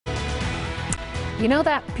You know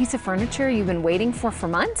that piece of furniture you've been waiting for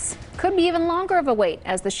months? Could be even longer of a wait,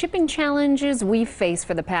 as the shipping challenges we've faced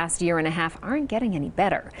for the past year and a half aren't getting any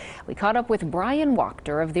better. We caught up with Brian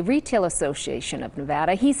Wachter of the Retail Association of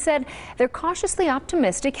Nevada. He said they're cautiously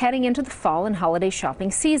optimistic heading into the fall and holiday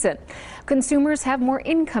shopping season. Consumers have more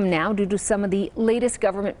income now due to some of the latest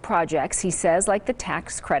government projects, he says, like the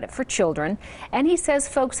tax credit for children. And he says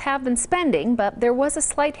folks have been spending, but there was a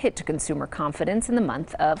slight hit to consumer confidence in the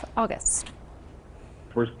month of August.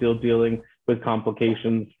 We're still dealing with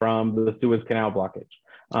complications from the Suez Canal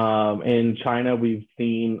blockage. In China, we've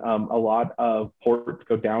seen a lot of ports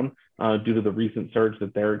go down due to the recent surge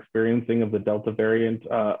that they're experiencing of the Delta variant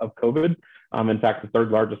of COVID. In fact, the third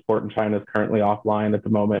largest port in China is currently offline at the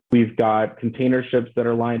moment. We've got container ships that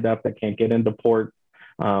are lined up that can't get into ports.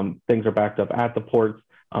 Things are backed up at the ports.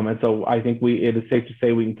 And so I think it is safe to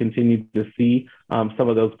say we can continue to see some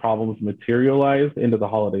of those problems materialize into the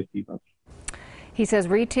holiday season. He says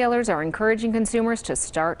retailers are encouraging consumers to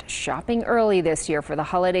start shopping early this year for the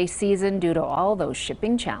holiday season due to all those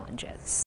shipping challenges.